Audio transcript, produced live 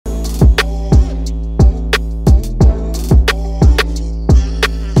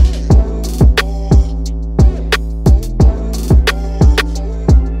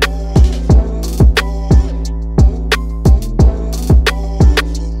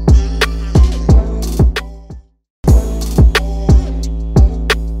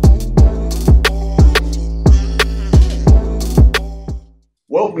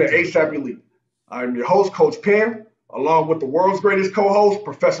ASAP Elite. I'm your host, Coach Penn, along with the world's greatest co-host,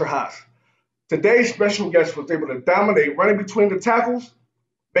 Professor Haas. Today's special guest was able to dominate running between the tackles,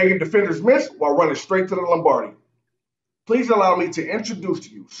 making defenders miss while running straight to the Lombardi. Please allow me to introduce to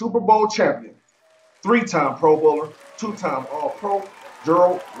you Super Bowl champion, three-time Pro Bowler, two-time All-Pro,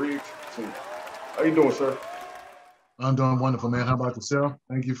 Gerald Riggs Sr. How you doing, sir? I'm doing wonderful, man. How about yourself?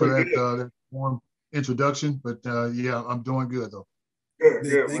 Thank you for Pretty that warm introduction. But yeah, I'm doing good though. good,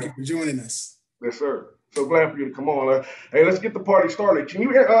 good, Thank man. you for joining us. Yes, sir. So glad for you to come on. Hey, let's get the party started. Can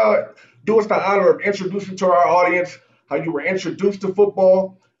you do us the honor of introducing to our audience how you were introduced to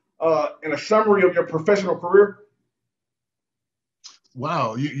football and a summary of your professional career?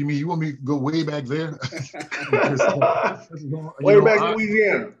 Wow, you mean you want me to go way back there? Way back in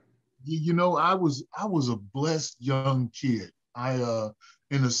Louisiana. I was a blessed young kid.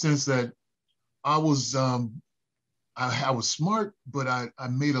 In the sense that I was I was smart, but I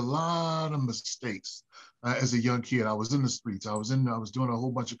made a lot of mistakes as a young kid. I was in the streets. I was doing a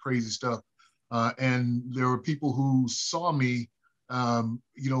whole bunch of crazy stuff, and there were people who saw me,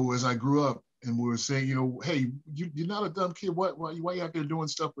 as I grew up, and were saying, hey, you're not a dumb kid. Why you out there doing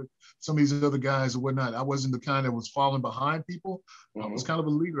stuff with some of these other guys or whatnot? I wasn't the kind that was falling behind people. I was kind of a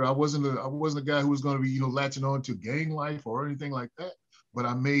leader. I wasn't a guy who was going to be latching on to gang life or anything like that. But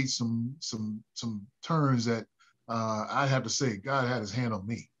I made some turns that I have to say God had His hand on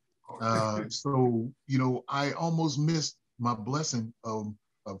me. So I almost missed my blessing of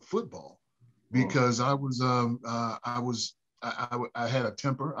football because I had a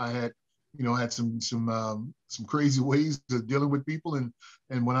temper. I had some crazy ways of dealing with people,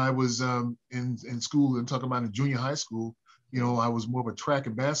 and when I was in school and talking about in junior high school, I was more of a track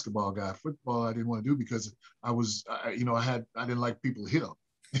and basketball guy. Football I didn't want to do because I didn't like people to hit on.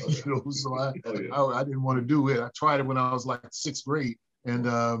 So I didn't want to do it. I tried it when I was like sixth grade, and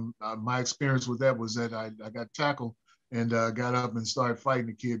my experience with that was that I got tackled and got up and started fighting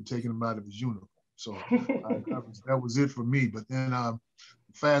the kid and taking him out of his uniform. So that was it for me. But then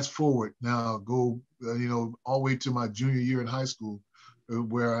fast forward now, go all the way to my junior year in high school,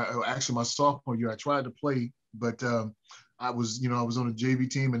 where actually my sophomore year I tried to play, but I was on a JV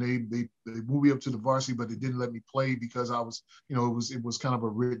team and they moved me up to the varsity, but they didn't let me play because I was it was kind of a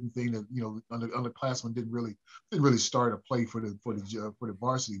written thing that underclassmen didn't really start to play for the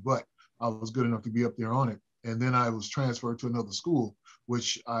varsity, but I was good enough to be up there on it. And then I was transferred to another school,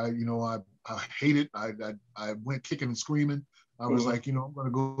 which I hated. I went kicking and screaming. I was like, I'm going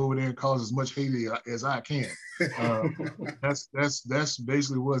to go over there and cause as much hate as I can. That's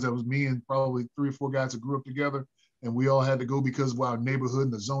basically that was me and probably 3 or 4 guys that grew up together, and we all had to go because of our neighborhood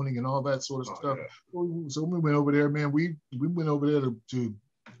and the zoning and all that sort of stuff. Yeah. So we went over there, man. We went over there to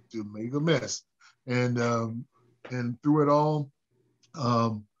make a mess, and through it all,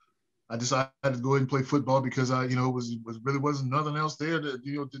 I decided to go ahead and play football because really wasn't nothing else there to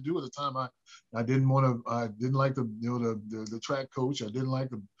do at the time. I didn't like the track coach. I didn't like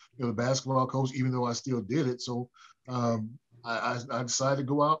the basketball coach, even though I still did it. So I decided to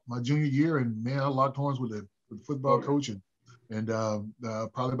go out my junior year, and man, I locked horns with the football coach, and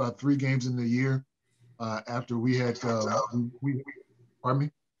probably about 3 games in the year after we had pardon me.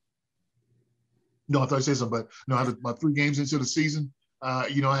 No, I thought you said something, but no, about 3 games into the season.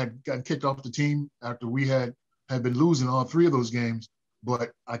 I had gotten kicked off the team after we had been losing all 3 of those games,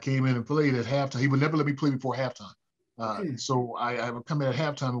 but I came in and played at halftime. He would never let me play before halftime. So I would come in at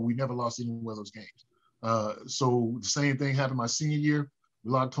halftime, and we never lost any one of those games. So the same thing happened my senior year. We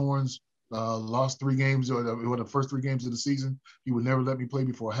locked horns, lost 3 games, or the first 3 games of the season. He would never let me play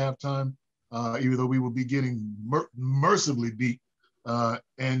before halftime, even though we would be getting mercifully beat.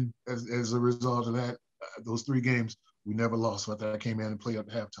 And as a result of that, those 3 games, we never lost after I came in and played at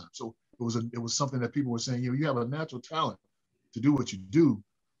halftime. So it was something that people were saying, you have a natural talent to do what you do.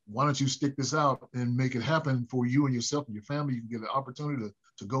 Why don't you stick this out and make it happen for you and yourself and your family? You can get an opportunity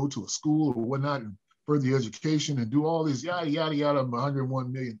to go to a school or whatnot and further your education and do all these yada, yada, yada,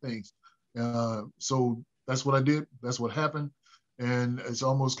 101 million things. So that's what I did. That's what happened. And it's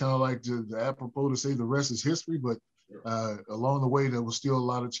almost kind of like the apropos to say the rest is history, but along the way, there was still a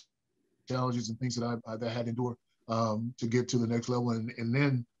lot of challenges and things that I had to endure to get to the next level. And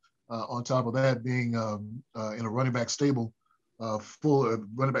then on top of that, being in a running back stable, full of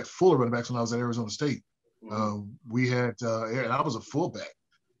running backs when I was at Arizona State. We had, and I was a fullback.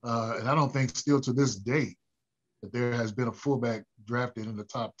 And I don't think still to this day that there has been a fullback drafted in the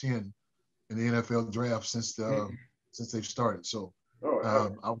top 10 in the NFL draft since they've started. So I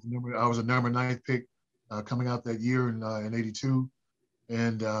was a number 9th pick coming out that year in '82.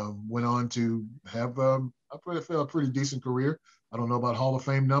 And went on to have I felt a pretty decent career. I don't know about Hall of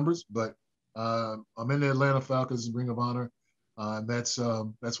Fame numbers, but I'm in the Atlanta Falcons Ring of Honor. That's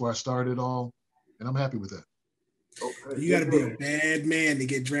where I started all, and I'm happy with that. Okay. You got to be a bad man to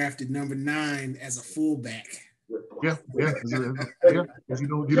get drafted number 9 as a fullback. Yeah. Because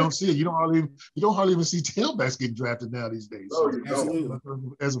you don't see it. You don't hardly even see tailbacks getting drafted now these days. No, so, absolutely.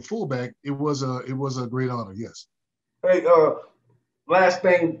 As a fullback, it was a great honor. Yes. Hey, last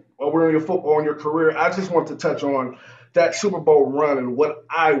thing, while we're on your career, I just want to touch on that Super Bowl run and what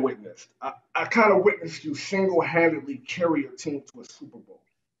I witnessed. I kind of witnessed you single-handedly carry a team to a Super Bowl,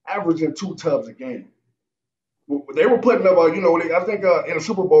 averaging 2 tubs a game. They were putting up, I think in the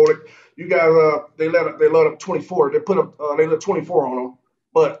Super Bowl, you guys, they let up 24. They let 24 on them.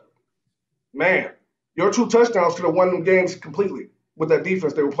 But man, your 2 touchdowns could have won them games completely with that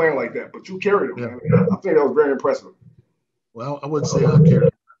defense they were playing like that. But you carried them, man. I think that was very impressive. Well, I wouldn't say I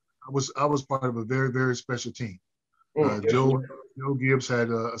carried. I was part of a very, very special team. Joe Gibbs had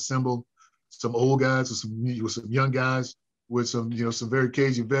assembled some old guys with some young guys with some very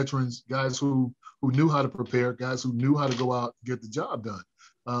cagey veterans, guys who knew how to prepare, guys who knew how to go out and get the job done.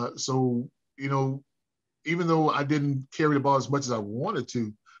 So even though I didn't carry the ball as much as I wanted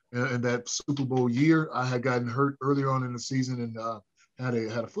to in that Super Bowl year, I had gotten hurt earlier on in the season and had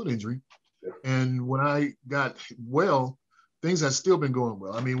a foot injury. Yeah. And when I got well, things had still been going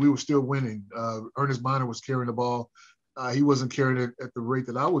well. I mean, we were still winning. Ernest Miner was carrying the ball. He wasn't carrying it at the rate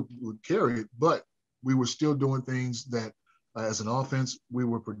that I would carry it, but we were still doing things that, as an offense, we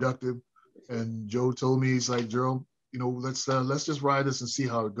were productive. And Joe told me, he's like, Gerald, let's just ride this and see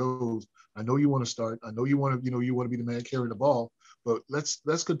how it goes. I know you want to start. I know you want to be the man carrying the ball, but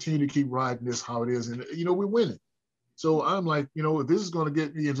let's continue to keep riding this how it is. And we're winning. So I'm like, if this is going to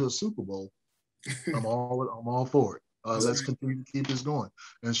get me into a Super Bowl, I'm all for it. Let's continue to keep this going.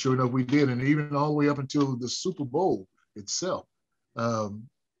 And sure enough, we did. And even all the way up until the Super Bowl itself,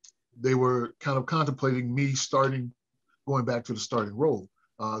 they were kind of contemplating me going back to the starting role.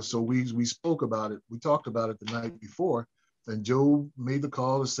 So we spoke about it. We talked about it the night before, and Joe made the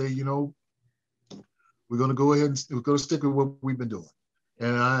call to say, we're going to go ahead and we're going to stick with what we've been doing.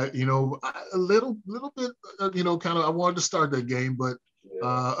 And a little bit, kind of, I wanted to start that game, but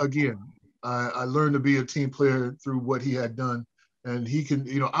again, I learned to be a team player through what he had done, and he can,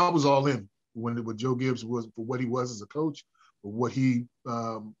 I was all in when Joe Gibbs was for what he was as a coach, for what he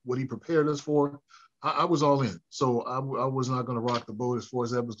prepared us for. I was all in, so I was not going to rock the boat as far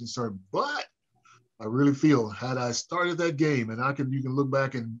as that was concerned. But I really feel had I started that game, and you can look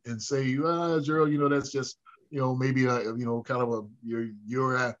back and say, Gerald, that's just maybe kind of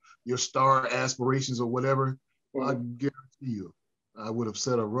your star aspirations or whatever. Mm-hmm. I guarantee you, I would have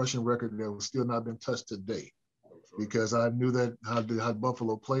set a rushing record that was still not been touched today, because I knew that how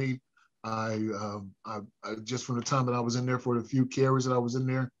Buffalo played. I just from the time that I was in there for the few carries that I was in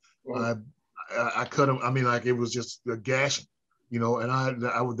there, I cut them. I mean, like it was just a gashing, and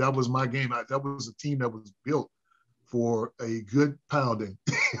that was my game. That was a team that was built for a good pounding.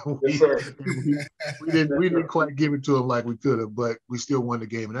 we didn't quite give it to them like we could have, but we still won the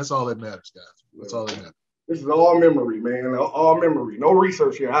game, and that's all that matters, guys. That's all that matters. This is all memory, man. All memory. No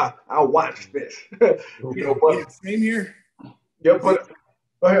research here. I watched this. Same here. Yeah, but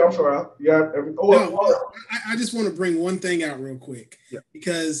go ahead. I'm sorry. I just want to bring one thing out real quick,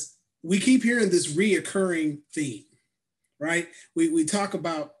 because we keep hearing this reoccurring theme, right? We talk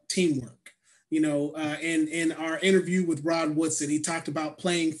about teamwork. In our interview with Rod Woodson, he talked about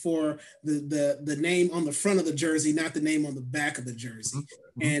playing for the name on the front of the jersey, not the name on the back of the jersey.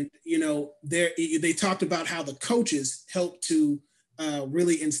 Mm-hmm. And, they talked about how the coaches helped to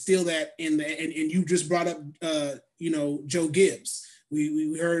really instill that and you just brought up, Joe Gibbs.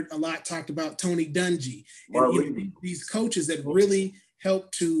 We heard a lot talked about Tony Dungy, and these coaches that really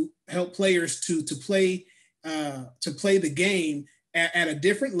help players to play the game at a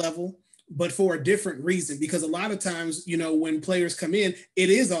different level, but for a different reason. Because a lot of times, when players come in, it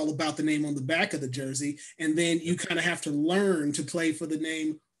is all about the name on the back of the jersey. And then you kind of have to learn to play for the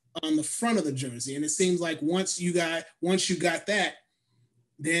name on the front of the jersey. And it seems like once you got that,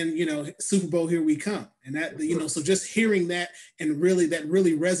 then, Super Bowl, here we come. And that, so just hearing that that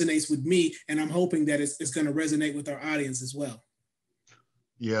really resonates with me. And I'm hoping that it's going to resonate with our audience as well.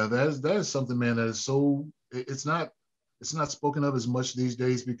 Yeah, that is something, man, that is so, it's not spoken of as much these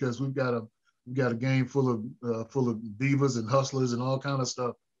days, because we've got a game full of divas and hustlers and all kind of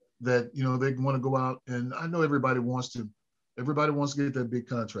stuff that they want to go out, and I know everybody wants to get that big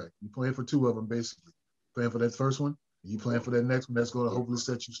contract. You're playing for 2 of them, basically. Playing for that first one, and you playing for that next one that's going to hopefully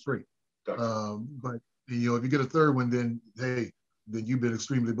set you straight. But if you get a third one, then you've been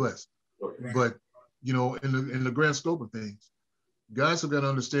extremely blessed. Right. But in the grand scope of things, guys have got to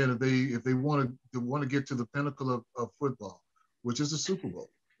understand if they want to get to the pinnacle of football, which is the Super Bowl.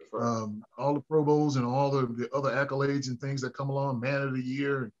 Right. All the Pro Bowls and all the other accolades and things that come along, Man of the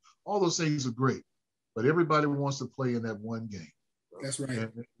Year, and all those things are great. But everybody wants to play in that one game. That's right.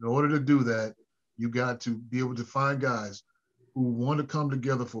 And in order to do that, you got to be able to find guys who want to come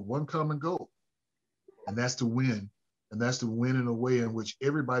together for one common goal, and that's to win. And that's to win in a way in which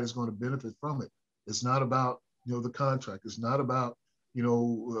everybody's going to benefit from it. It's not about, the contract. It's not about,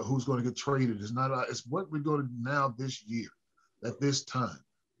 who's going to get traded. It's not about, it's what we're going to do now this year, at this time.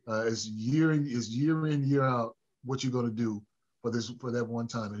 It's year in, year out, what you're going to do for that one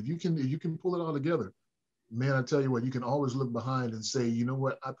time. And if you can pull it all together, man, I tell you what, you can always look behind and say, you know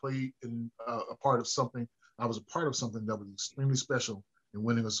what, I played in a part of something. I was a part of something that was extremely special in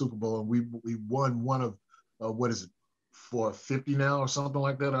winning a Super Bowl, and we won one of what is it, for 50 now or something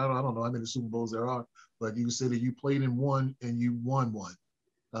like that. I don't know how many Super Bowls there are, but you can say that you played in one and you won one,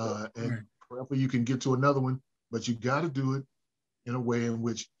 and probably you can get to another one, but you got to do it in a way in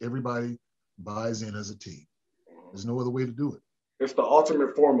which everybody buys in as a team. There's no other way to do it. It's the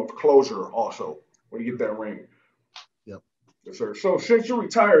ultimate form of closure also when you get that ring. Yep. Yes, sir. So since you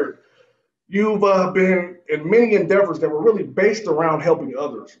retired, you've been in many endeavors that were really based around helping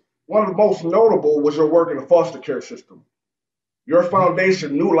others. One of the most notable was your work in the foster care system. Your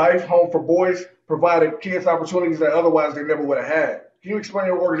foundation, New Life Home for Boys, provided kids opportunities that otherwise they never would have had. Can you explain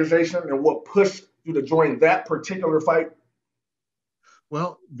your organization and what pushed you to join that particular fight?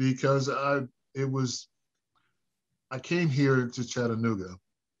 Well, because I came here to Chattanooga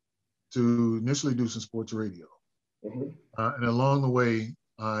to initially do some sports radio. Mm-hmm. And along the way,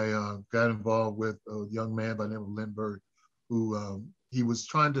 I got involved with a young man by the name of Lynn Bird, who he was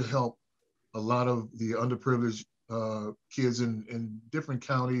trying to help a lot of the underprivileged kids in different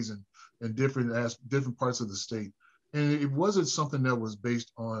counties and different parts of the state. And it wasn't something that was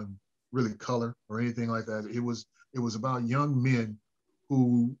based on really color or anything like that. It was about young men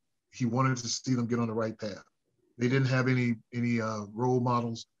who he wanted to see them get on the right path. They didn't have any role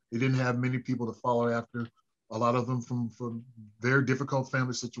models. They didn't have many people to follow after. A lot of them from very difficult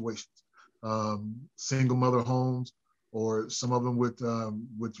family situations, single mother homes, or some of them with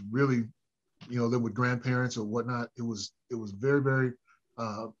really, live with grandparents or whatnot. It was very, very,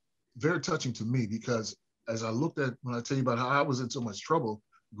 very touching to me, because as I looked at, when I tell you about how I was in so much trouble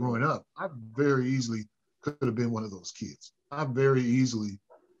growing up, I very easily could have been one of those kids. I very easily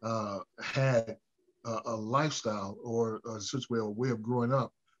had a lifestyle or a way of growing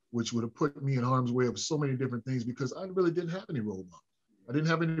up, which would have put me in harm's way of so many different things, because I really didn't have any role models. I didn't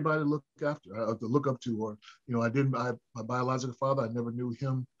have anybody to look after, to look up to, or, my biological father, I never knew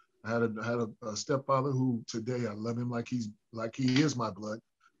him. I had a stepfather who today I love him like he is my blood.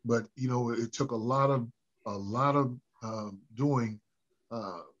 But, it took a lot of doing,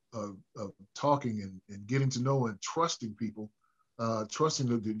 of talking and getting to know and trusting people,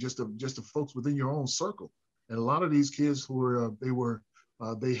 trusting just the folks within your own circle. And a lot of these kids who were they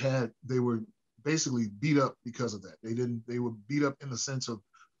were basically beat up because of that. They were beat up in the sense of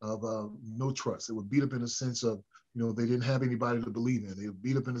no trust. They were beat up in the sense of, they didn't have anybody to believe in. They were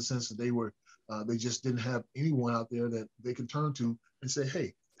beat up in the sense that they just didn't have anyone out there that they could turn to and say,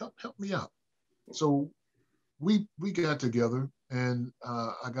 hey, help me out. So we got together, and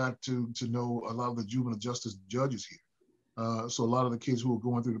I got to know a lot of the juvenile justice judges here. So a lot of the kids who were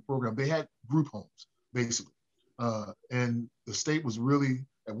going through the program, they had group homes, basically. And the state was really,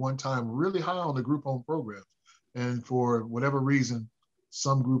 at one time, really high on the group home programs. And for whatever reason,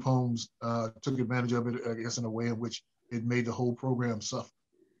 some group homes took advantage of it, I guess, in a way in which it made the whole program suffer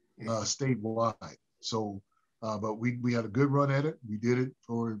statewide. So, but we had a good run at it. We did it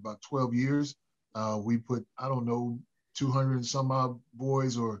for about 12 years. We put, 200 and some odd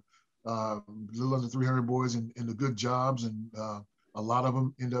boys, or a little under 300 boys in the good jobs. And a lot of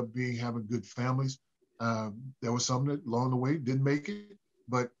them end up having good families. There was some that along the way didn't make it,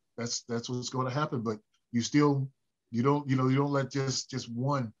 but that's what's going to happen. But you don't let just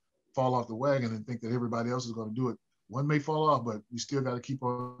one fall off the wagon and think that everybody else is going to do it. One may fall off, but we still got to keep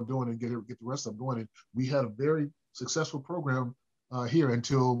on doing it and get the rest of them going. And we had a very successful program here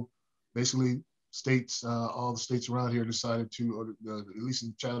until basically all the states around here decided to, at least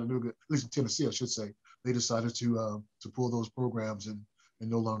in Chattanooga, at least in Tennessee, I should say, they decided to pull those programs and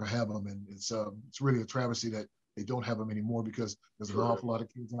no longer have them. And it's really a travesty that they don't have them anymore, because there's an awful lot of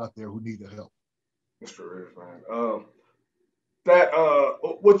kids out there who need that help. It sure is, man.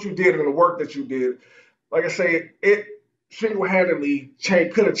 What you did and the work that you did, like I say, it single-handedly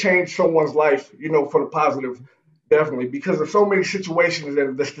could have changed someone's life, for the positive, definitely, because of so many situations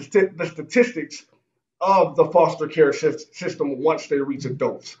and the statistics of the foster care system once they reach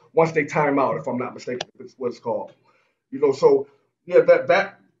adults, once they time out, if I'm not mistaken, is what it's called. So yeah,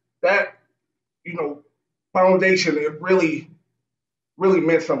 that foundation, it really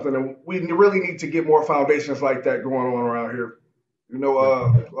meant something, and we really need to get more foundations like that going on around here.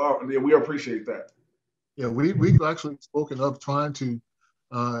 Yeah. Yeah, we appreciate that. Yeah, we've actually spoken of trying to,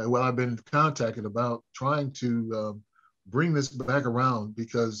 well, I've been contacted about trying to bring this back around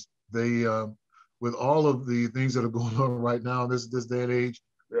because they, with all of the things that are going on right now in this day and age,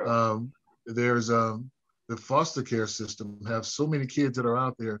 Yeah, there's the foster care system have so many kids that are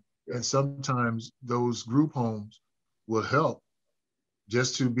out there, yeah, and sometimes those group homes will help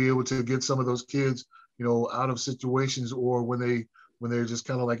just to be able to get some of those kids, out of situations or when they're just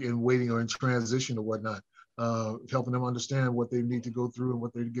kind of like in waiting or in transition or whatnot, helping them understand what they need to go through and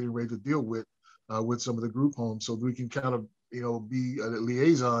what they're getting ready to deal with some of the group homes, so we can kind of be a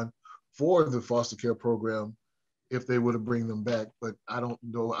liaison for the foster care program if they were to bring them back. But I don't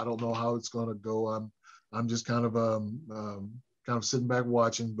know how it's going to go. I'm just kind of sitting back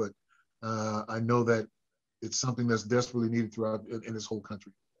watching, but I know that it's something that's desperately needed throughout in this whole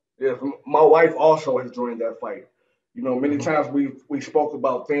country. yeah. My wife also has joined that fight. Many Mhm. times we spoke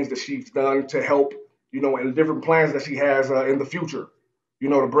about things that she's done to help. And different plans that she has in the future.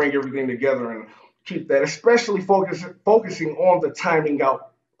 To bring everything together and keep that, especially focusing on the timing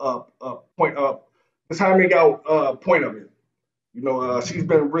out point of it. She's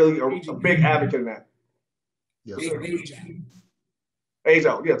been really a Aging big out. advocate in that. Yes, Yes. sir. Age out. Age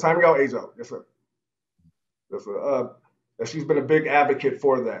out, yeah, timing out, age out. Yes, sir. Yes, sir. She's been a big advocate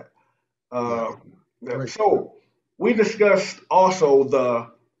for that. Yeah. Uh, yeah. Great. So we discussed also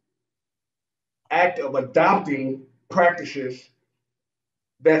the act of adopting practices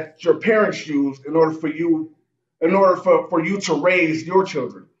that your parents used in order for you to raise your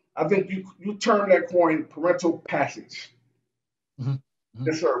children. I think you termed that coin parental passage. Hmm. Hmm.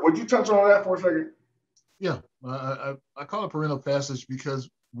 Yes, sir. Would you touch on that for a second? Yeah. I call it parental passage because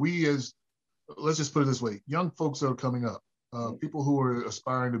we as let's just put it this way: young folks that are coming up, people who are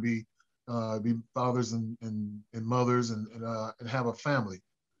aspiring to be fathers and mothers and have a family.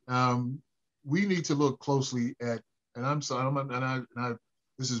 Um, we need to look closely at, and I'm sorry, and I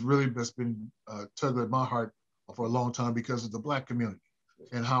this is really that's been tugged at my heart for a long time because of the Black community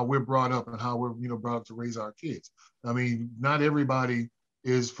and how we're brought up and how we're brought up to raise our kids. I mean, not everybody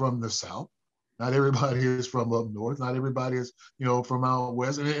is from the South. Not everybody is from up north. Not everybody is, from out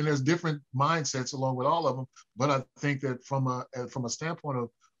west. And there's different mindsets along with all of them. But I think that from a standpoint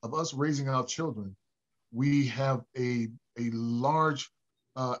of us raising our children, we have a large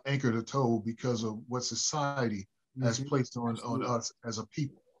anchor to toe because of what society has Mm-hmm. placed on Absolutely. us as a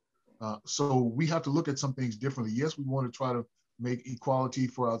people. So we have to look at some things differently. Yes, we want to try to make equality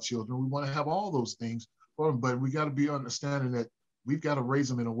for our children. We want to have all those things for them, but we got to be understanding that we've got to raise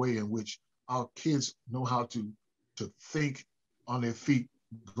them in a way in which our kids know how to think on their feet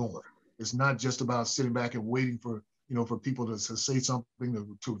going. It's not just about sitting back and waiting for for people to say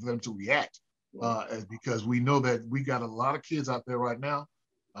something for them to react. Because we know that we got a lot of kids out there right now.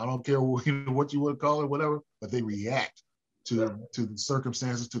 I don't care what you would call it, whatever, but they react Yeah. to the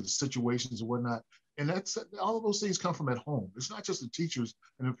circumstances, to the situations and whatnot. And that's all of those things come from at home. It's not just the teachers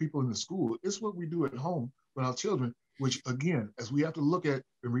and the people in the school. It's what we do at home with our children, which again, as we have to look at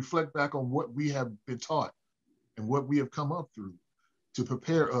and reflect back on what we have been taught and what we have come up through to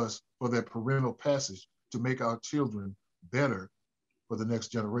prepare us for that parental passage to make our children better for the next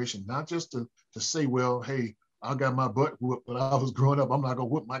generation, not just to say, well, hey, I got my butt whooped when I was growing up. I'm not gonna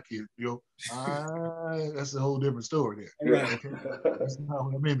whoop my kids. That's a whole different story All there. right. Okay, that's not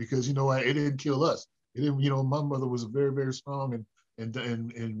what I mean because it didn't kill us. It didn't. My mother was a very very strong and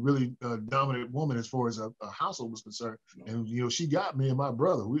really dominant woman as far as a household was concerned. And she got me and my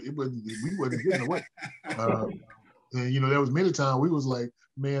brother. We wasn't getting away. Uh, and there was many times we was like,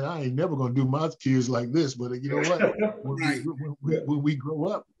 man, I ain't never gonna do my kids like this. But you know what? Right. When we grow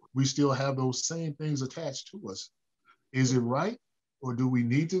up, we still have those same things attached to us. Is it right, or do we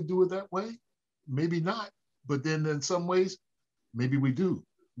need to do it that way? Maybe not. But then in some ways, maybe we do.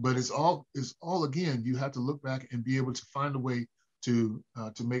 But it's all again. You have to look back and be able to find a way to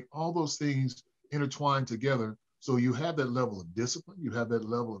make all those things intertwine together. So you have that level of discipline, you have that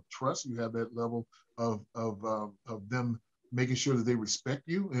level of trust, you have that level of them making sure that they respect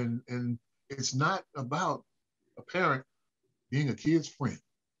you, and it's not about a parent being a kid's friend.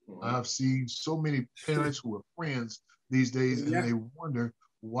 I've seen so many parents who are friends these days, and Yeah. they wonder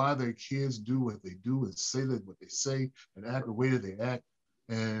why their kids do what they do and say that what they say and act the way that they act.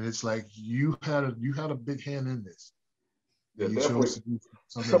 And it's like you had a big hand in this, Yeah, and you chose definitely. to do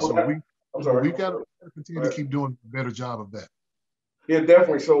something. So So we I'm sorry. We've got to continue to keep doing a better job of that. Yeah,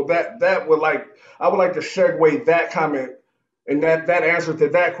 definitely. So that would like I would like to segue that comment and that answer to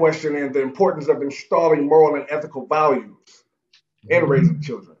that question and the importance of installing moral and ethical values in Mhm. raising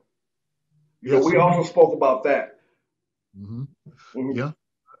children. You know, Yes. we also spoke about that. Hmm. Mhm. Yeah.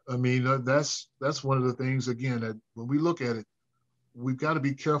 I mean, that's one of the things again that when we look at it, we've got to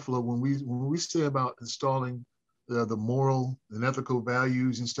be careful of when we say about installing the moral and ethical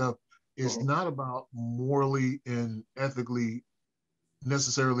values and stuff. It's Mhm. not about morally and ethically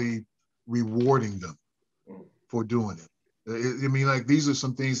necessarily rewarding them Mhm. for doing it. I mean, like these are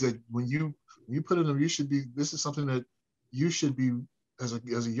some things that when you put in them, you should be. This is something that you should be as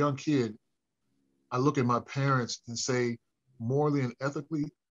a young kid. I look at my parents and say, morally and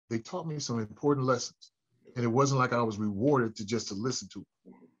ethically, they taught me some important lessons, and it wasn't like I was rewarded to just to listen to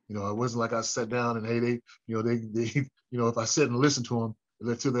them. You know, it wasn't like I sat down and hey, if I sit and listen to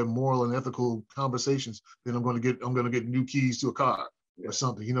them to their moral and ethical conversations, then I'm going to get new keys to a car Yeah. or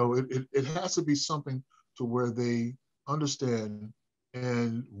something. You know, it has to be something to where they understand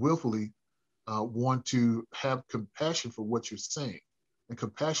and willfully want to have compassion for what you're saying and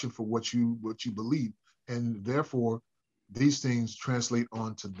compassion for what you believe, and therefore these things translate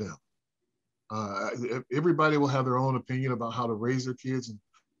onto them. Everybody will have their own opinion about how to raise their kids and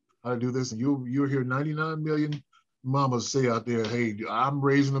how to do this, and you'll hear 99 million mamas say out there, "Hey, I'm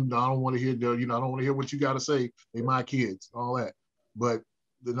raising them. I don't want to hear I don't want to hear what you got to say. They my kids, all that." But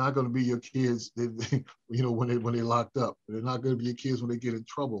they're not going to be your kids, when they're locked up. They're not going to be your kids when they get in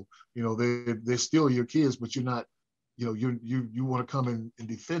trouble. You know, they're still your kids, but you're not. You know, you want to come and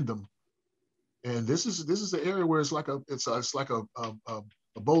defend them. And this is the area where it's like a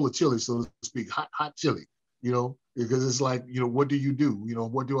bowl of chili, so to speak, hot chili. You know, because it's like, what do you do?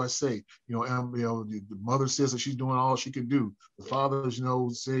 What do I say? The mother says that she's doing all she can do. The fathers,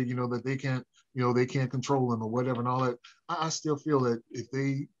 say, that they can't control them or whatever and all that. I still feel that if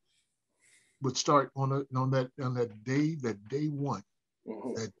they would start Mhm.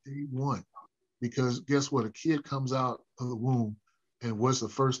 that day one, because guess what? A kid comes out of the womb, and what's the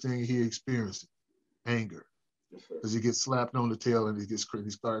first thing he experiences? Anger, Yes, sir. because he gets slapped on the tail and he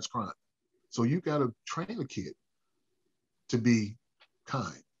starts crying. So you got to train a kid to be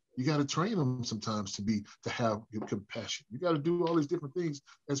kind. You got to train them sometimes to have compassion. You got to do all these different things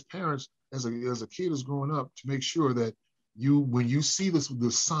as parents, as a kid is growing up, to make sure that when you see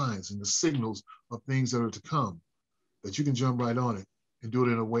the signs and the signals of things that are to come, that you can jump right on it and do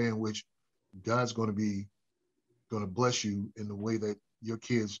it in a way in which God's going to bless you in the way that your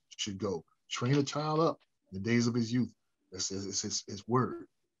kids should go. Train a child up in the days of his youth. That's his word.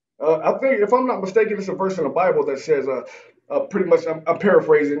 I think, if I'm not mistaken, it's a verse in the Bible that says, pretty much, I'm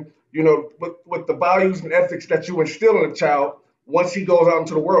paraphrasing, with the values and ethics that you instill in a child, once he goes out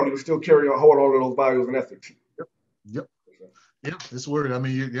into the world, he will still hold on to those values and ethics. Yep. Yep. Yeah, it's word. I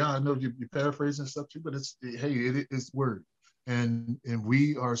mean, yeah, I know you're paraphrasing stuff too, but it's word, and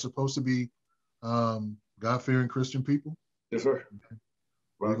we are supposed to be God-fearing Christian people. Yes, sir.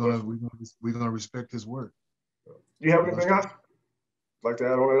 We're Right, gonna we're gonna we're gonna respect His word. do you have We're gonna, anything else like to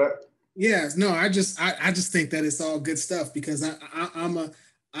add on to that? Yes, no, I just think that it's all good stuff because I'm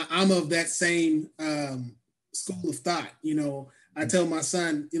of that same school of thought. I tell my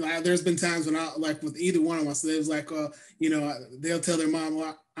son, there's been times when I like with either one of my sons, like they'll tell their mom,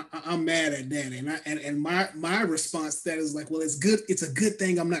 well, I'm mad at daddy, and my response to that is like, well, it's good. It's a good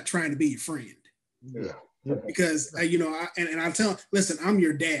thing I'm not trying to be your friend. yeah. Because and I tell him, listen, I'm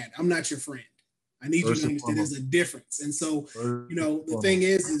your dad. I'm not your friend. I need you to First and understand there's foremost. a difference. And so, First and the thing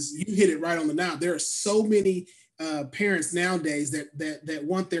foremost. is you hit it right on the now. There are so many parents nowadays that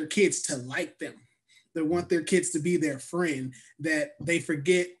want their kids to like them, that want their kids to be their friend, that they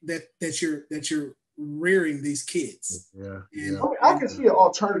forget that you're rearing these kids. Yeah. And Yeah. I mean, I and can see an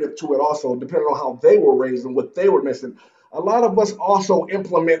alternative to it also, depending on how they were raised and what they were missing. A lot of us also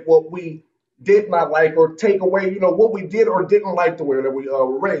implement what we did not like or take away, what we did or didn't like the way that we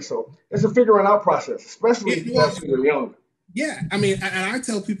were raised. So it's a figuring out process, especially if well, you're young. yeah, I mean, and I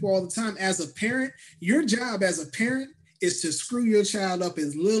tell people all the time, as a parent, your job as a parent is to screw your child up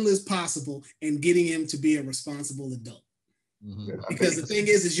as little as possible and getting him to be a responsible adult. Mm-hmm. Yeah, I Because think the thing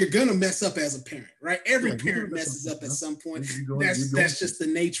is you're gonna mess up as a parent, right? Every Yeah, you're gonna parent mess up messes this up at stuff. some point. You're going That's to. just the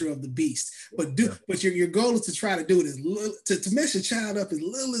nature of the beast. But Yeah. your goal is to try to do it as little to mess your child up as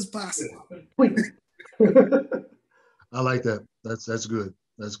little as possible. I like that. That's good.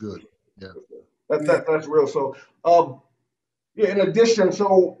 That's good. Yeah. Yeah. that's real. So, yeah. In addition,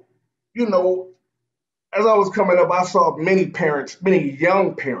 so you know, as I was coming up, I saw many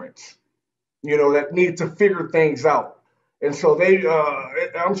young parents, that need to figure things out. And so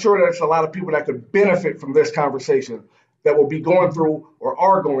I'm sure there's a lot of people that could benefit from this conversation that will be going through or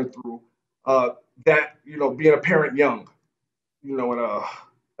are going through that, being a parent young, and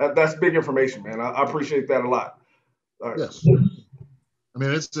that's big information, man. I appreciate that a lot. All right. Yes. I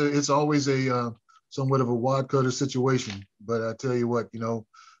mean, it's always a somewhat of a wad cutter situation, but I tell you what,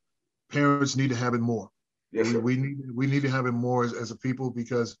 parents need to have it more. Yes, sir. We need to have it more as a people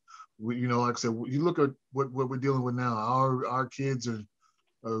because like I said, you look at what we're dealing with now. Our kids are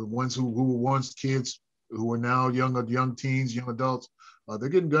ones who were once kids who are now young teens, young adults. They're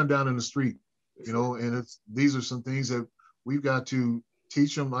getting gunned down in the street, and these are some things that we've got to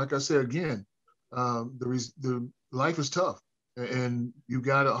teach them. Like I said again, the life is tough, and you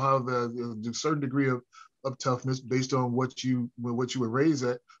got to have a certain degree of toughness based on what you were raised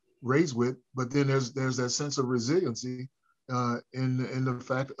with. But then there's that sense of resiliency in the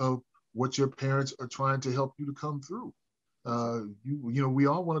fact of what your parents are trying to help you to come through. We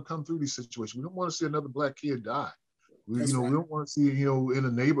all want to come through these situations. We don't want to see another Black kid die. We don't want to see, in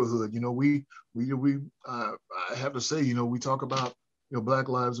a neighborhood, I have to say, we talk about, Black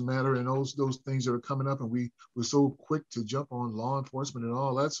Lives Matter and those things that are coming up, and we're so quick to jump on law enforcement and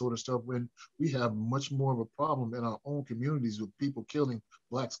all that sort of stuff when we have much more of a problem in our own communities with people killing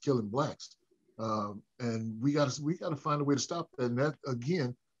Blacks. And we got to find a way to stop that. And that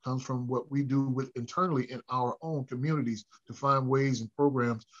again comes from what we do internally in our own communities to find ways and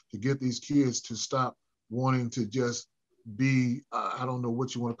programs to get these kids to stop wanting to just be, I don't know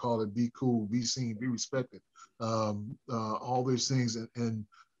what you want to call it, be cool, be seen, be respected, all those things. And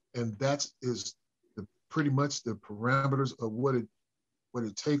that is pretty much the parameters of what it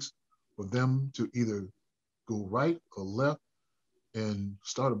takes for them to either go right or left and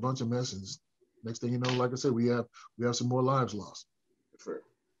start a bunch of messes. Next thing you know, like I said, we have some more lives lost. Sure.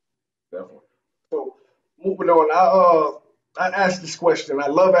 Definitely. So moving on, I asked this question. I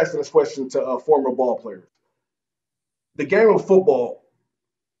love asking this question to former ball players. The game of football,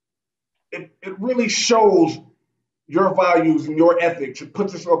 it really shows your values and your ethics. It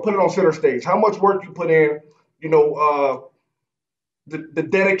put it on center stage. How much work you put in, the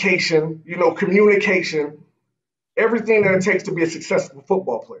dedication, communication, everything that it takes to be a successful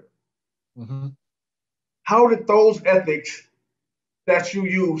football player. Mm-hmm. How did those ethics that you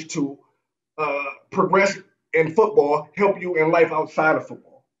use to progress in football help you in life outside of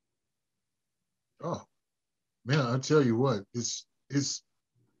football? Oh man, I tell you what, it's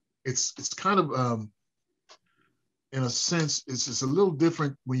kind of in a sense, it's just a little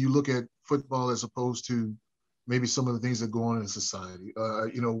different when you look at football as opposed to maybe some of the things that go on in society. I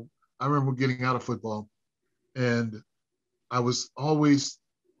remember getting out of football, and I was always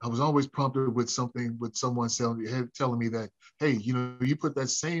prompted with someone telling me that, hey, you put that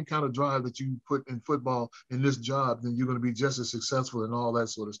same kind of drive that you put in football in this job, then you're going to be just as successful and all that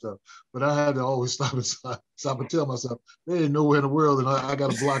sort of stuff. But I had to always stop and tell myself, there ain't nowhere in the world that I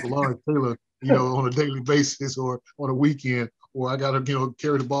got to block Lawrence Taylor, on a daily basis or on a weekend, or I got to,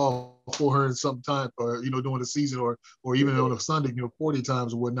 carry the ball 400 and something times, or, during the season, or even on a Sunday, 40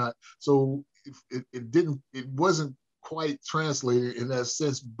 times or whatnot. So it wasn't quite translated in that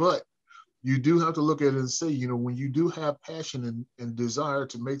sense, but you do have to look at it and say, when you do have passion and desire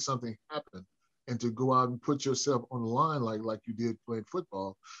to make something happen and to go out and put yourself on the line like you did playing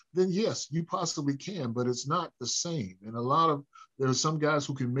football, then yes, you possibly can, but it's not the same. And there are some guys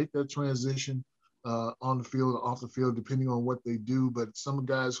who can make that transition on the field, off the field, depending on what they do. But some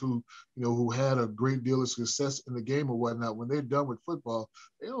guys who had a great deal of success in the game or whatnot, when they're done with football,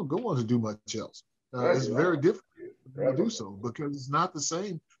 they don't go on to do much else. It's very difficult to do so because it's not the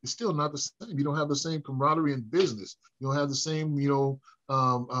same. It's still not the same. You don't have the same camaraderie in business. You don't have the same,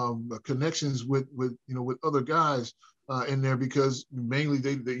 connections with other guys in there because mainly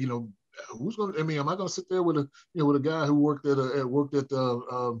they who's going to, am I going to sit there with a guy who worked at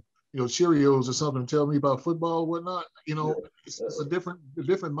Cheerios or something and tell me about football or whatnot? It's a different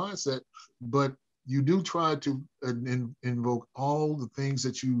mindset, but you do try to invoke all the things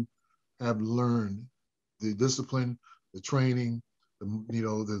that you have learned, the discipline, the training,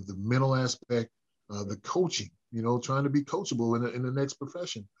 the mental aspect, the coaching, trying to be coachable in the next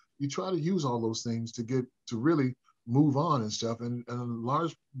profession. You try to use all those things to really move on and stuff. And a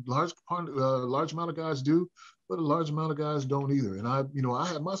large amount of guys do, but a large amount of guys don't either. And I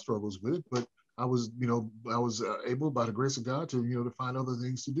had my struggles with it, but I was able by the grace of God to find other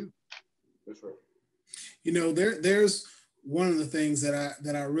things to do. That's right. There's one of the things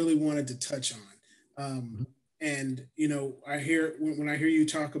that I really wanted to touch on. And, I hear when I hear you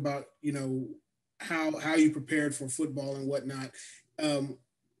talk about, how you prepared for football and whatnot.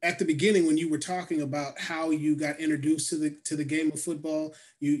 at the beginning when you were talking about how you got introduced to the game of football,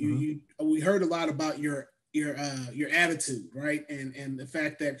 we heard a lot about your attitude, right? And the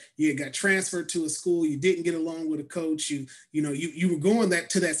fact that you got transferred to a school, you didn't get along with a coach, you were going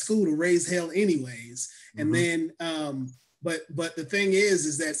to that school to raise hell anyways. And then but the thing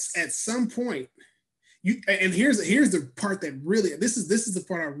is that at some point and here's the part that really this is the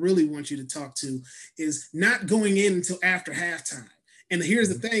part I really want you to talk to, is not going in until after halftime. And here's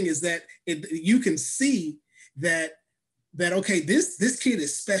the thing is that you can see that okay, this kid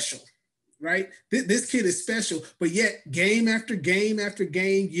is special, right? This kid is special, but yet game after game after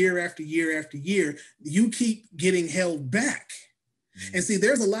game, year after year after year, you keep getting held back. And see,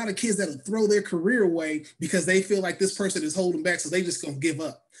 there's a lot of kids that'll throw their career away because they feel like this person is holding back, so they just gonna give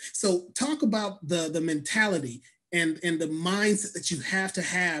up. So talk about the mentality and the mindset that you have to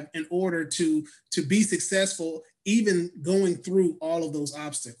have in order to be successful, even going through all of those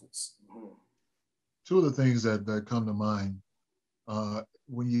obstacles. Two of the things that come to mind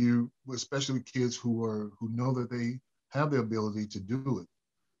when you, especially with kids who know that they have the ability to do it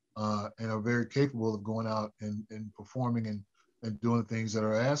and are very capable of going out and performing and doing things that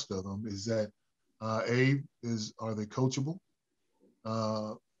are asked of them, is that are they coachable?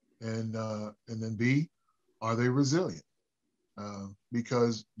 And then B, are they resilient?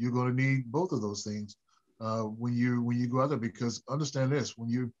 Because you're going to need both of those things when you go out there. Because understand this: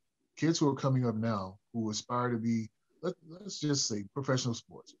 when kids who are coming up now who aspire to be, let's just say, professional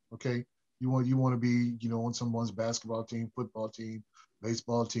sports, okay? You want to be, on someone's basketball team, football team,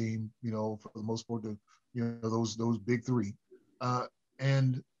 baseball team, for the most part, those big three.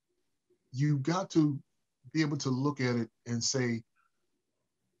 And you got to be able to look at it and say,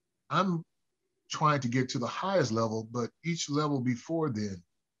 I'm trying to get to the highest level, but each level before then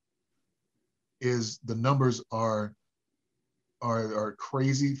is the numbers are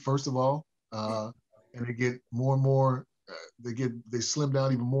crazy, first of all, and they get more and more. They slim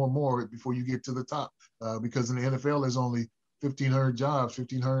down even more and more before you get to the top, because in the NFL there's only 1,500 jobs,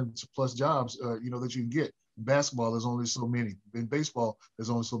 1,500 plus jobs, that you can get. In basketball, there's only so many. In baseball, there's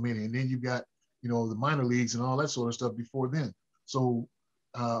only so many, and then you've got the minor leagues and all that sort of stuff before then. So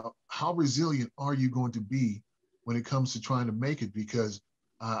how resilient are you going to be when it comes to trying to make it? Because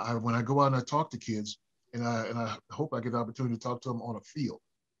when I go out and I talk to kids, and I hope I get the opportunity to talk to them on a field,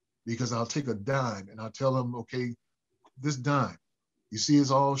 because I'll take a dime and I'll tell them, okay, this dime, you see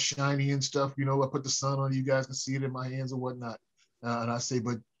it's all shiny and stuff, I put the sun on it, you guys can see it in my hands and whatnot. And I say,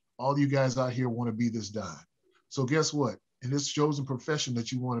 but all you guys out here want to be this dime. So guess what? In this chosen profession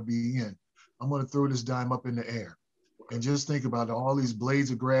that you want to be in, I'm going to throw this dime up in the air. And just think about all these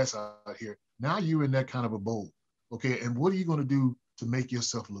blades of grass out here. Now you're in that kind of a bowl, okay? And what are you going to do to make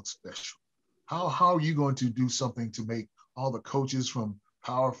yourself look special? How are you going to do something to make all the coaches from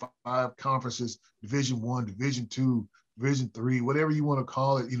Power 5 conferences, Division I, Division II, Division III, whatever you want to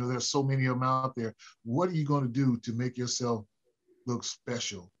call it, there's so many of them out there. What are you going to do to make yourself look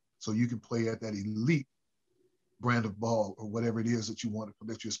special so you can play at that elite brand of ball or whatever it is that you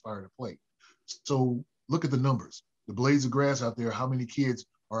aspire to play? So look at the numbers. The blades of grass out there, how many kids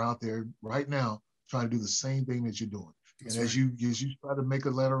are out there right now trying to do the same thing that you're doing? That's and right. as you try to make a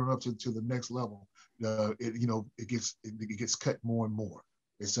ladder up to the next level, it gets cut more and more.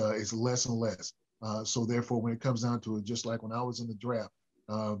 It's less and less. So therefore, when it comes down to it, just like when I was in the draft,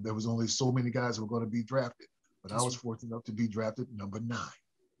 there was only so many guys who were going to be drafted, but I was fortunate enough to be drafted number 9.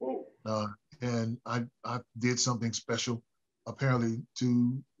 And I did something special, apparently,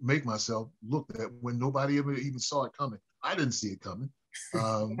 to make myself look at when nobody ever even saw it coming. I didn't see it coming.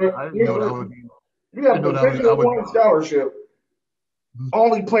 I didn't know that I would be. You have a Division I scholarship,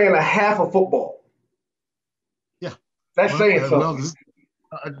 only playing a half of football. Yeah, that's saying something.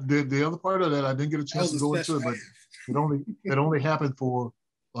 Well, the other part of that, I didn't get a chance to go into it, but it only happened for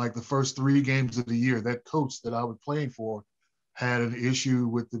like the first 3 games of the year. That coach that I was playing for had an issue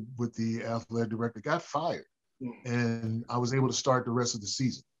with the athletic director, got fired, and I was able to start the rest of the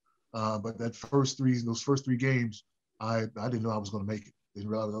season. But those first 3 games, I didn't know I was going to make it. Didn't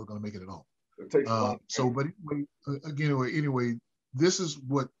realize I was going to make it at all. But anyway, this is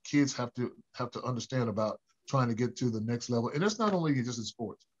what kids have to understand about trying to get to the next level. And that's not only just in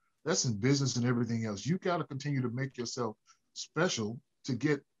sports, that's in business and everything else. You got to continue to make yourself special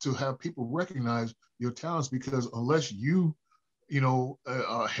to have people recognize your talents, because unless you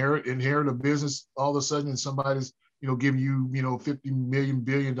inherit a business all of a sudden and somebody's giving you $50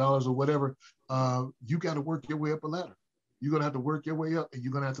 billion or whatever, you got to work your way up a ladder. You're going to have to work your way up, and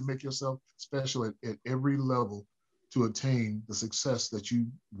you're going to have to make yourself special at every level to attain the success that you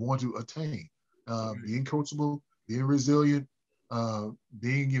want to attain. Being coachable, being resilient,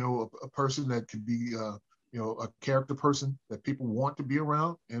 being, a person that could be, a character person that people want to be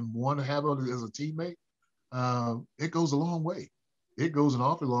around and want to have as a teammate, it goes a long way. It goes an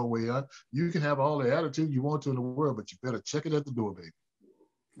awfully long way. You can have all the attitude you want to in the world, but you better check it at the door, baby.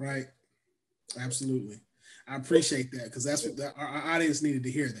 Right. Absolutely. I appreciate that because that's what our audience needed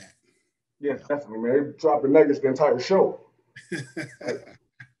to hear that. Yes, definitely, man. They dropped the nuggets the entire show. Right.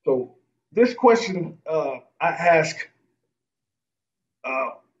 So this question I ask,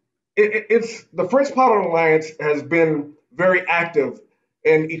 it's the French Potter Alliance has been very active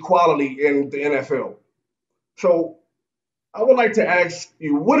in equality in the NFL. So I would like to ask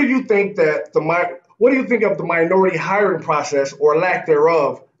you, what do you think of the minority hiring process or lack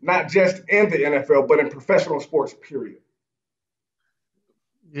thereof, not just in the NFL but in professional sports, period?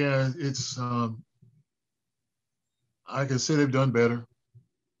 Yeah, I can say they've done better.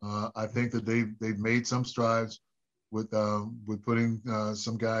 I think that they've made some strides with putting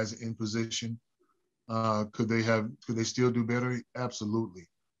some guys in position. Could they still do better? Absolutely.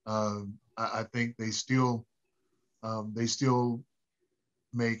 I think they still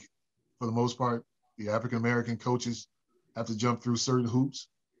make, for the most part, the African American coaches have to jump through certain hoops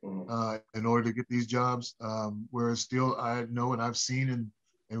in order to get these jobs. Whereas still, I know and I've seen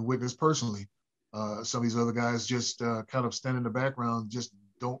and witnessed personally, some of these other guys just kind of stand in the background, just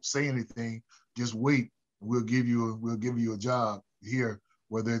don't say anything, just wait. We'll give you a job here,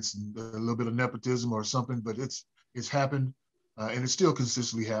 whether it's a little bit of nepotism or something, but it's happened, and it still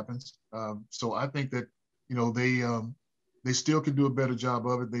consistently happens. So I think that they still can do a better job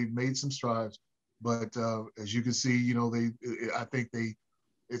of it. They've made some strides, but as you can see, I think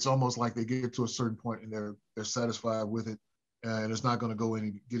it's almost like they get to a certain point and they're satisfied with it, and it's not going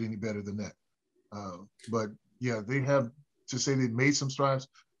to get any better than that. But yeah, they have to say they've made some strides.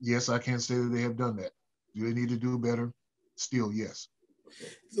 Yes, I can't say that they have done that. Do they need to do better? Still, yes.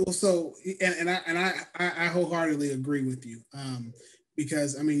 So I wholeheartedly agree with you,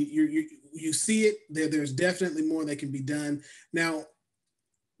 because I mean you see it there. There's definitely more that can be done. Now,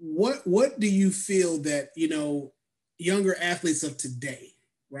 what do you feel that younger athletes of today,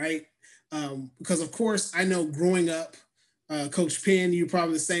 right? Because of course I know growing up, Coach Penn, you're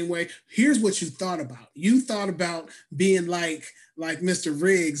probably the same way. Here's what you thought about. You thought about being like Mr.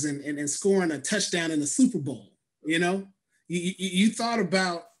 Riggs and scoring a touchdown in the Super Bowl. You thought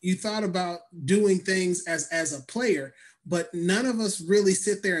about doing things as a player, but none of us really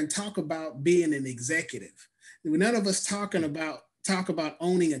sit there and talk about being an executive. None of us talk about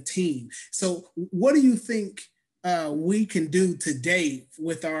owning a team. So what do you think we can do today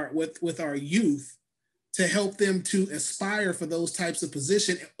with our youth to help them to aspire for those types of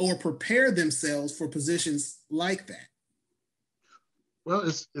positions or prepare themselves for positions like that? Well,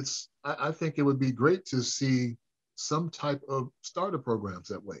 I think it would be great to see some type of starter programs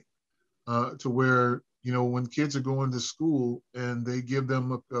that way, to where, when kids are going to school and they give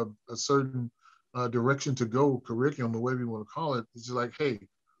them a certain direction to go, curriculum, or whatever you want to call it, it's like, hey,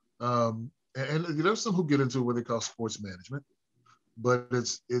 and there's some who get into what they call sports management, but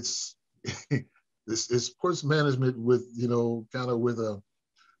it's sports management with, kind of with a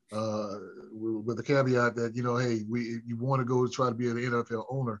caveat that, hey, you want to go try to be an NFL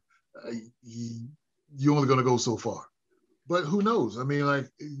owner, you're only going to go so far. But who knows? I mean, like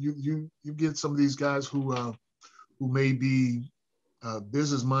you get some of these guys who may be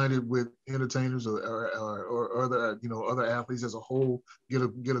business minded with entertainers or other other athletes as a whole, get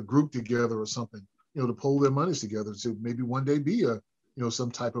a group together or something, to pull their monies together to maybe one day be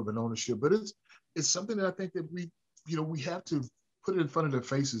some type of an ownership. But it's something that I think that we have to put it in front of their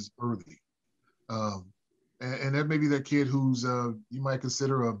faces early. And that may be that kid who's you might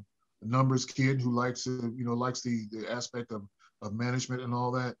consider a numbers kid who likes the aspect of management and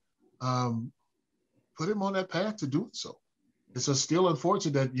all that. Put him on that path to do it. So it's still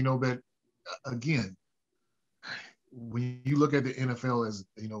unfortunate that that again, when you look at the NFL as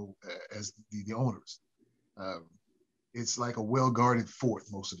as the owners, it's like a well guarded fort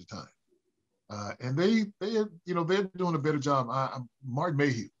most of the time. And they're doing a better job. Martin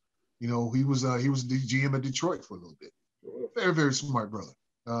Mayhew, he was the GM at Detroit for a little bit. Very, very smart brother.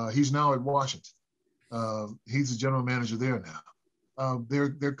 He's now at Washington. He's the general manager there now.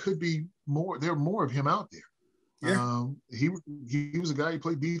 There could be more. There are more of him out there. Yeah. He was a guy who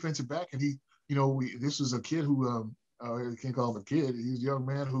played defensive back, and this was a kid who I can't call him a kid. He was a young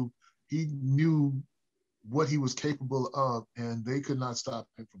man who he knew what he was capable of, and they could not stop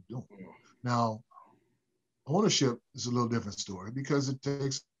him from doing it. Now, ownership is a little different story because it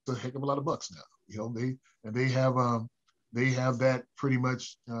takes a heck of a lot of bucks now. They have that pretty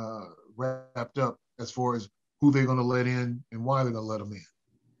much wrapped up as far as who they're going to let in and why they're going to let them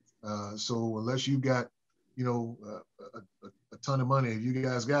in. So unless you got, you know, a ton of money, if you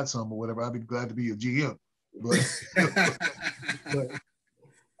guys got some or whatever, I'd be glad to be a GM. But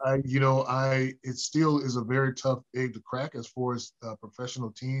it still is a very tough egg to crack as far as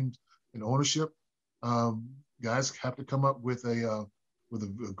professional teams and ownership. Guys have to come up with a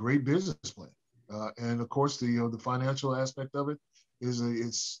great business plan, and of course the financial aspect of it is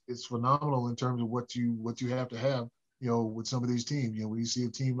it's phenomenal in terms of what you have to have, with some of these teams. When you see a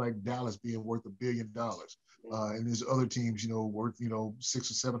team like Dallas being worth $1 billion, and there's other teams worth $600 or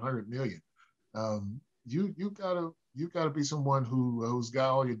 $700 million. You gotta be someone who's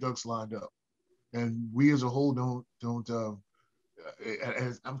got all your ducks lined up, and we as a whole don't.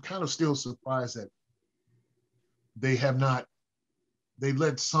 And I'm kind of still surprised that they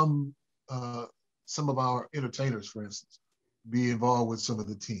let some of our entertainers, for instance, be involved with some of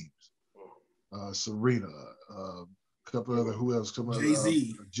the teams. Serena, a couple other, who else?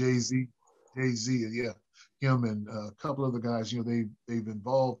 Jay-Z, yeah, him and a couple other guys. They've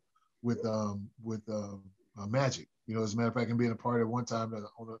involved with Magic. As a matter of fact, and being a part at one time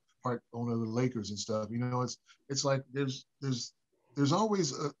on the Lakers and stuff. It's like there's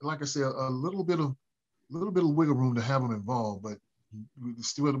always, like I said, a little bit of wiggle room to have them involved, but we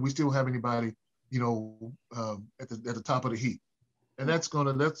still have anybody, at the top of the heap, and that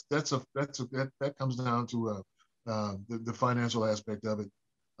comes down to the financial aspect of it,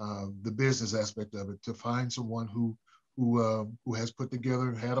 the business aspect of it, to find someone who has put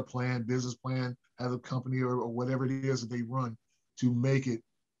together, had a plan, business plan, has a company or whatever it is that they run, to make it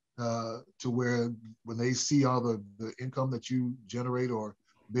to where when they see all the income that you generate or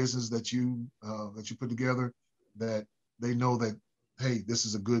business that you put together, that they know that, hey, this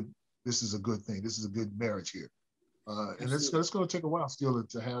is a good thing. This is a good marriage here. And it's going to take a while still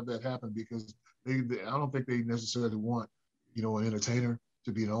to have that happen, because I don't think they necessarily want, an entertainer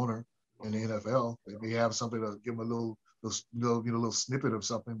to be an owner in the NFL. They may have something to give them a little snippet of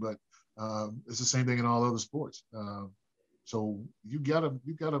something, but it's the same thing in all other sports. So you gotta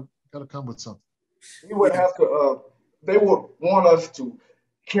come with something. You would have to. They would want us to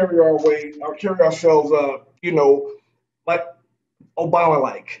carry ourselves, like Obama.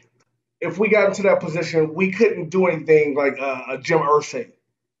 Like, if we got into that position, we couldn't do anything like a Jim Irsay,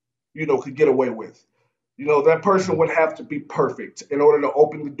 could get away with. That person would have to be perfect in order to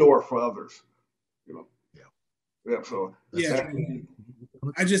open the door for others. Yeah. So yeah.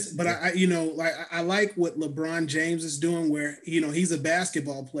 I like what LeBron James is doing, where he's a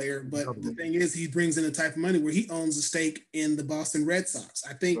basketball player, but the thing is, he brings in a type of money where he owns a stake in the Boston Red Sox.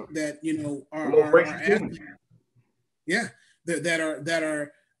 I think that our athletes,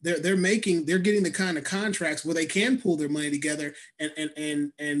 they're getting the kind of contracts where they can pull their money together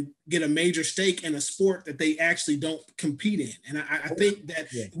and get a major stake in a sport that they actually don't compete in. And I think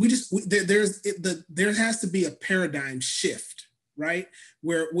that there has to be a paradigm shift, right?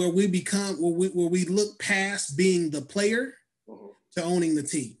 Where we look past being the player to owning the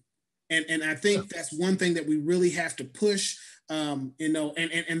team. And I think that's one thing that we really have to push, and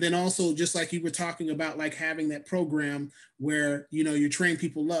then also, just like you were talking about, like having that program where, you train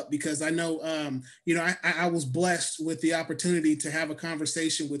people up, because I know, I was blessed with the opportunity to have a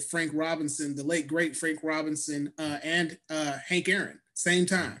conversation with Frank Robinson, the late great Frank Robinson, and Hank Aaron, same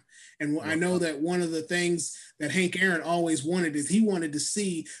time. And I know that one of the things that Hank Aaron always wanted is he wanted to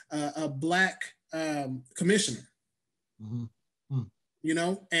see a Black commissioner. Mm-hmm.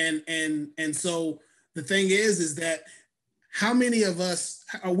 And so the thing is that how many of us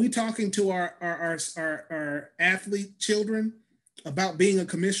are we talking to our athlete children about being a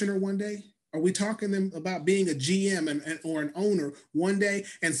commissioner one day? Are we talking to them about being a GM or an owner one day?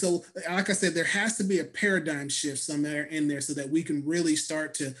 And so, like I said, there has to be a paradigm shift somewhere in there so that we can really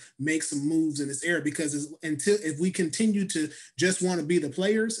start to make some moves in this area. Because if we continue to just want to be the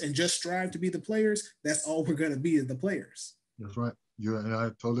players and just strive to be the players, that's all we're going to be, is the players. That's right. And I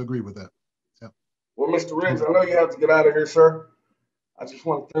totally agree with that. Yeah. Well, Mr. Riggs, I know you have to get out of here, sir. I just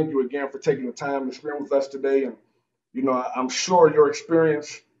want to thank you again for taking the time to spend with us today. And, I'm sure your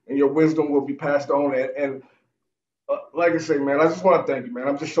experience and your wisdom will be passed on. And like I say, man, I just want to thank you, man.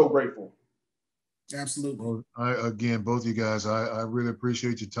 I'm just so grateful. Absolutely. Well, again, both of you guys, I really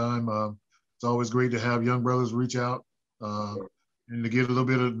appreciate your time. It's always great to have young brothers reach out and to get a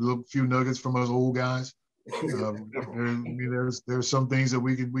little few nuggets from us old guys. There's some things that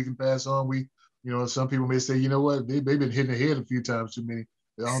we can pass on. Some people may say, what, they've been hitting the head a few times too many.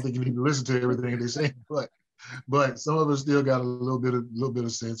 I don't think you need to listen to everything they say, but some of us still got a little bit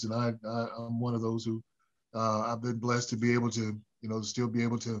of sense, and I'm one of those who I've been blessed to be able to still be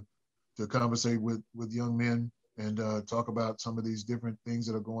able to conversate with young men and talk about some of these different things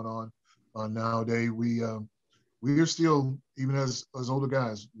that are going on nowadays. We are still, even as older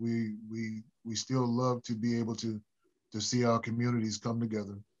guys, we still love to be able to see our communities come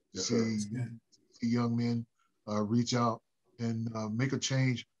together, Yes, see young men reach out and make a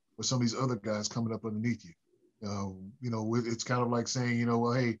change for some of these other guys coming up underneath you. It's kind of like saying,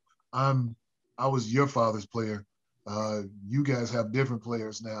 well, hey, I was your father's player. You guys have different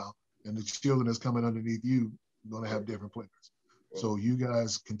players now, and the children that's coming underneath you are going to have different players. So you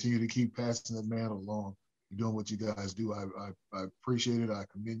guys continue to keep passing that mantle along. You're doing what you guys do. I appreciate it. I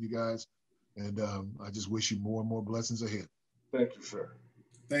commend you guys, and I just wish you more and more blessings ahead. Thank you, sir.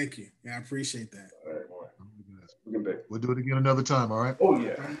 Thank you. Yeah, I appreciate that. All right, boy. We'll do it again another time, all right? Oh,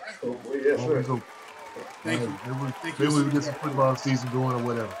 yeah. Oh, yes, sir. Thank you. Maybe we can get some football season going or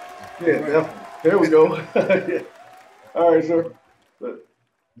whatever. Yeah, definitely. There we go. Yeah. All right, sir.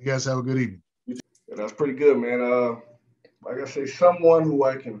 You guys have a good evening. Yeah, that's pretty good, man. Like I say, someone who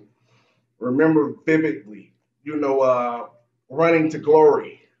I can remember vividly, running to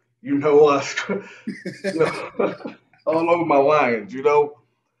glory, all over my Lions,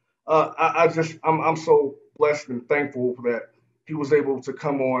 I'm so blessed and thankful that he was able to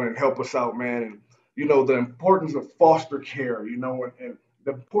come on and help us out, man. And, the importance of foster care, and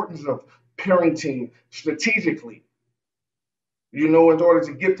the importance of parenting strategically, in order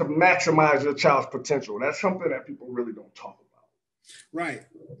to get to maximize your child's potential. That's something that people really don't talk about. Right.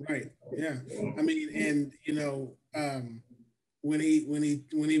 Yeah. I mean, and, when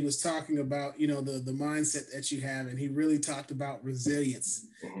he was talking about, the mindset that you have, and he really talked about resilience,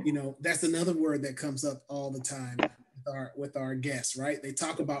 that's another word that comes up all the time with our guests, right? They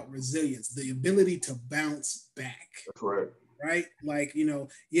talk about resilience, the ability to bounce back. That's right. Right? Like, you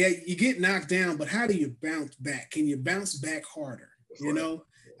get knocked down, but how do you bounce back? Can you bounce back harder? That's right.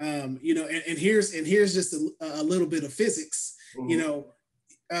 And here's just a little bit of physics. Mm-hmm.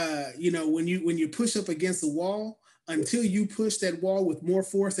 When you push up against the wall, until you push that wall with more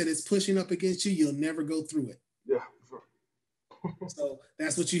force that it's pushing up against you, you'll never go through it. Yeah. So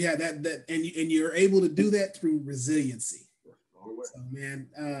that's what you have, and you're able to do that through resiliency. So, man,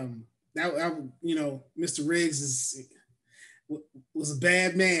 Mr. Riggs was a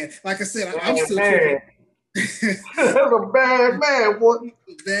bad man. Like I said, I'm still That's a bad man, boy.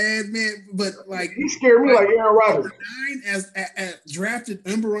 Bad man, but like he scared me like Aaron Rodgers. As drafted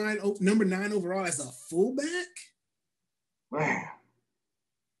number 9 overall as a fullback. Man,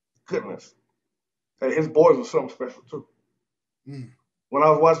 goodness. Hey, his boys were something special too. When I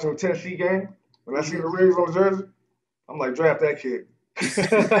was watching the Tennessee game, when I see the Riggs on the jersey, I'm like, draft that kid.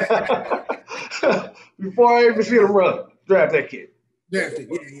 Before I even see him run, draft that kid. Draft it.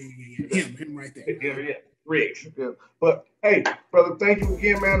 Yeah. Him right there. Yeah. Riggs. Yeah. But hey, brother, thank you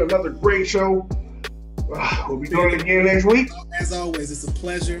again, man. Another great show. We'll be doing it again next week. As always, it's a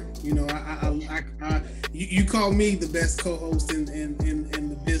pleasure. You call me the best co-host in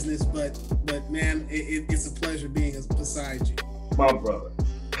the business, but man, it's a pleasure being beside you. My brother.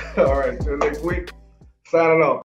 All right, till next week. Signing off.